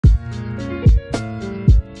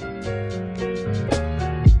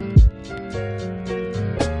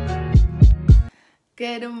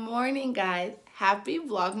Good morning, guys. Happy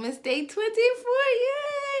Vlogmas Day 24.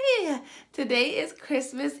 Yay! Today is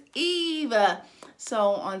Christmas Eve.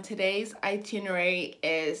 So on today's itinerary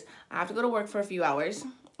is I have to go to work for a few hours,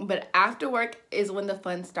 but after work is when the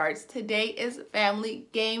fun starts. Today is family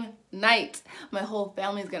game night. My whole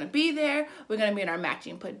family is going to be there. We're going to be in our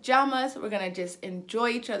matching pajamas. We're going to just enjoy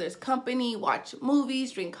each other's company, watch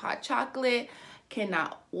movies, drink hot chocolate.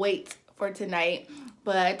 Cannot wait for tonight.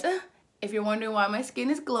 But if you're wondering why my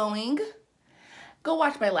skin is glowing, go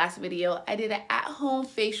watch my last video. I did an at-home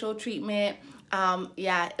facial treatment.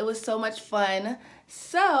 Yeah, it was so much fun.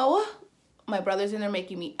 So my brother's in there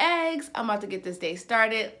making me eggs. I'm about to get this day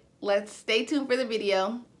started. Let's stay tuned for the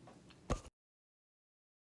video.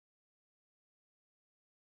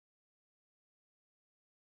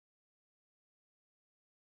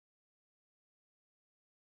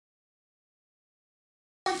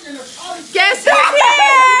 Guess who's here?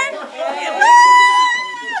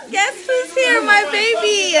 Guess who's here? My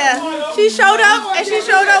baby. She showed up and she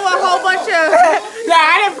showed up with a whole bunch of.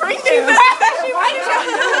 I didn't bring this.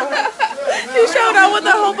 She showed up with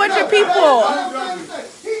a whole bunch of people.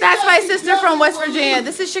 That's my sister from West Virginia.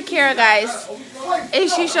 This is Shakira, guys. And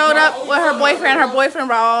she showed up with her boyfriend. Her boyfriend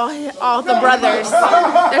brought all the brothers.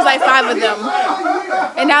 There's like 5 of them.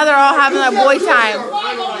 And now they're all having a boy time.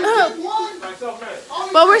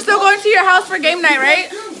 But we're still going to your house for game night,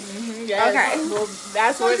 right? Yes. Okay. Well,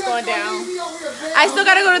 that's where it's going down. I still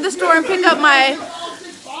gotta go to the store and pick up my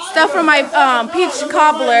stuff from my peach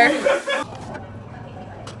cobbler.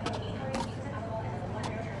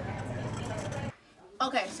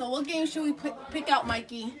 Okay, so what game should we pick out,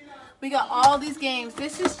 Mikey? We got all these games.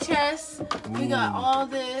 This is chess. We got all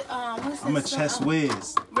the what's this? I'm a chess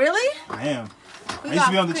whiz. Really? I am. I used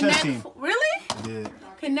to be on the chess team. Really? I did.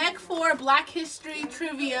 Connect 4, Black History,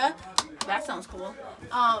 Trivia. That sounds cool.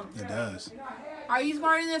 It does. Are You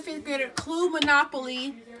Smarter Than a 5th Grader? Clue,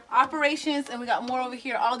 Monopoly, Operations, and we got more over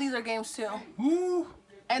here. All these are games too. Woo.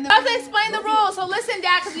 And then I have to explain the rules. So listen,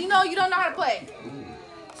 Dad, because you know you don't know how to play.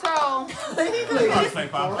 So. Why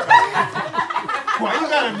you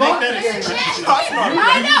gotta make that expression?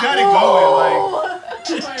 You gotta go in like.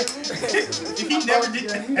 He never did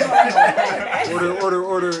that.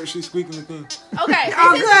 Order. She's squeaking the thing. Okay.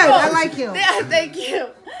 Oh, good. I like you. Yeah, thank you.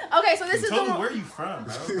 Okay, so this is the rule. Where are you from,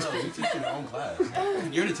 bro? You teach your own class.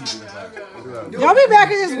 You're the teacher in the class. Y'all be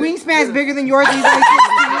back in this wingspan's bigger than yours.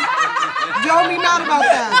 Y'all be mad about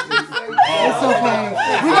that. It's okay.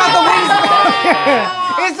 We got the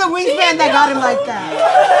wingspan. It's the wingspan that got him like that.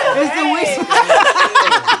 It's the wingspan.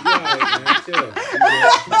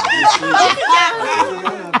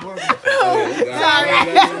 Sorry.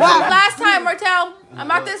 Last time, Martel. I'm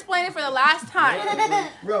about to explain it for the last time.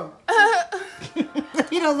 Bro.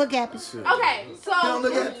 You don't look happy. Okay, so the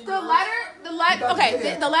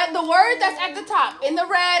word that's at the top in the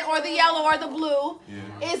red or the yellow or the blue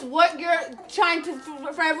is what you're trying to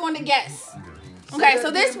for everyone to guess. Okay, so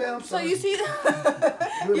you see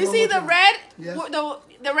the red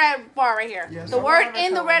the red bar right here. The word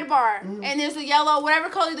in the red bar, and there's a yellow, whatever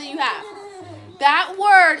color that you have. That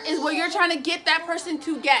word is what you're trying to get that person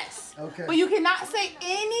to guess. Okay. But you cannot say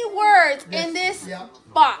any words in this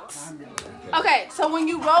box. Okay, so when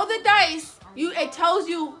you roll the dice, it tells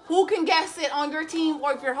you who can guess it on your team,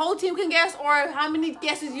 or if your whole team can guess, or how many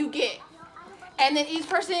guesses you get. And then each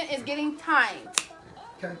person is getting timed.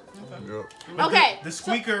 Okay. The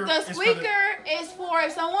squeaker. The squeaker is for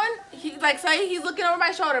if someone, say he's looking over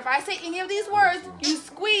my shoulder. If I say any of these words, you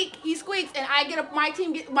squeak, he squeaks, and I get my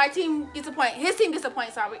team gets a point. His team gets a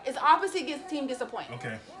point. Sorry, it's opposite team gets a point.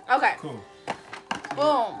 Okay. Okay. Cool.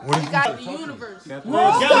 Boom. What We got the universe.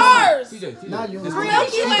 Stars. Not you.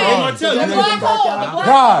 Milky Way. God. Say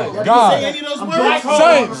any of those words.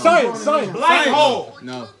 Science. Black hole.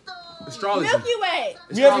 No. Astrology. Milky Way.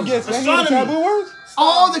 You ever guess any of the taboo words?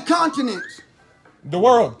 All the continents. The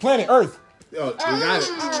world, planet, Earth. Yo, you got it.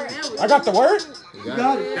 I got the word? You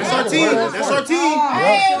got it. That's our team. That's our team.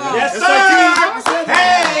 Yes, sir.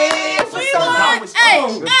 Hey, we won. Hey,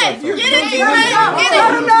 get it, Get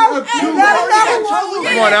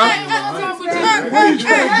Come on now.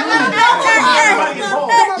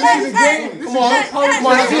 Come on.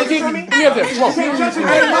 Give me up there. Come on.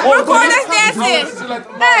 Record us dancing.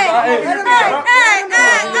 Hey.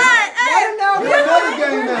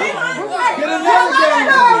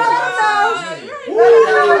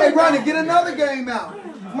 Hey, Ronnie, get another game out.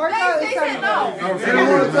 They said no.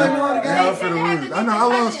 I know I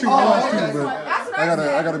lost two, but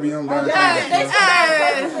I gotta be unbiased.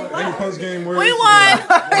 Any post game words. We won.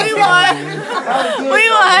 You know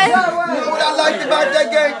what I liked about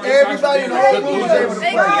that game? like everybody in the whole room was able to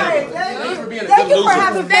play. Thank you for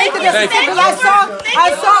having faith in us. Because I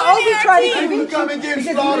saw Obi try to convince you. Come and get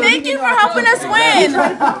slaughtered. Thank you for helping us win.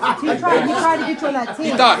 He tried to get you on that team.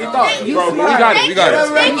 He thought. You Bro, smart. we got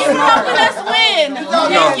it. Thank you for helping us win.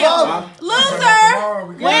 Thank you. Loser.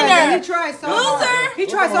 Winner. He tried so hard. Loser. He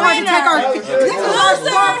tried so hard to take our. This is our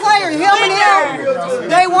star player. Him and him.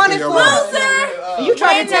 They won it for us. Loser. You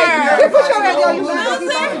tried to take. Winner. You put your head down. You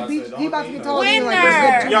Loser. he about to be told you like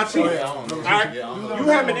Winner. Y'all cheating. Alright? You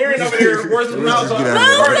have an earring over there worse than mouse. Loser.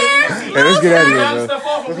 Hey, let's get out of here, bro.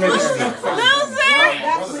 Loser.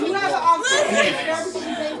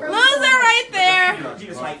 Loser right there.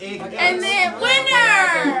 And then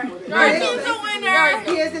winner. Our team's a winner.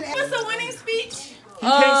 What's the winning speech?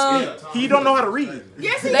 He don't know how to read.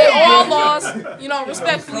 Yes, he They did. all lost. You know,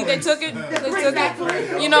 respectfully, they took it.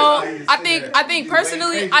 You know, I think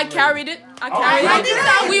personally, I carried it.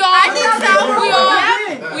 We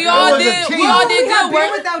all did good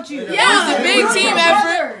work. without you. It was a big team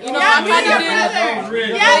effort. You know, I kind of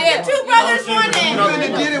did. Yeah, the two brothers won it.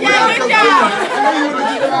 Yeah, good job.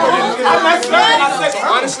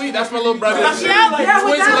 Honestly, that's my little brother. Twins Yeah,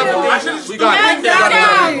 telepathy. We got it.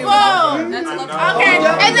 Okay,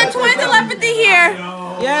 and the twin telepathy here.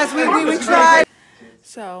 Yes, we tried.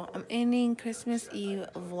 So I'm ending Christmas Eve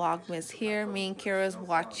Vlogmas here. Me and Kira's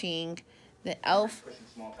watching the Elf.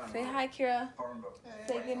 Say hi, Kira.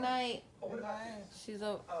 Say good night. She's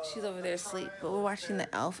over there asleep, but we're watching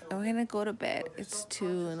the Elf, and we're gonna go to bed. It's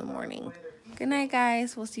 2 in the morning. Good night,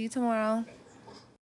 guys. We'll see you tomorrow.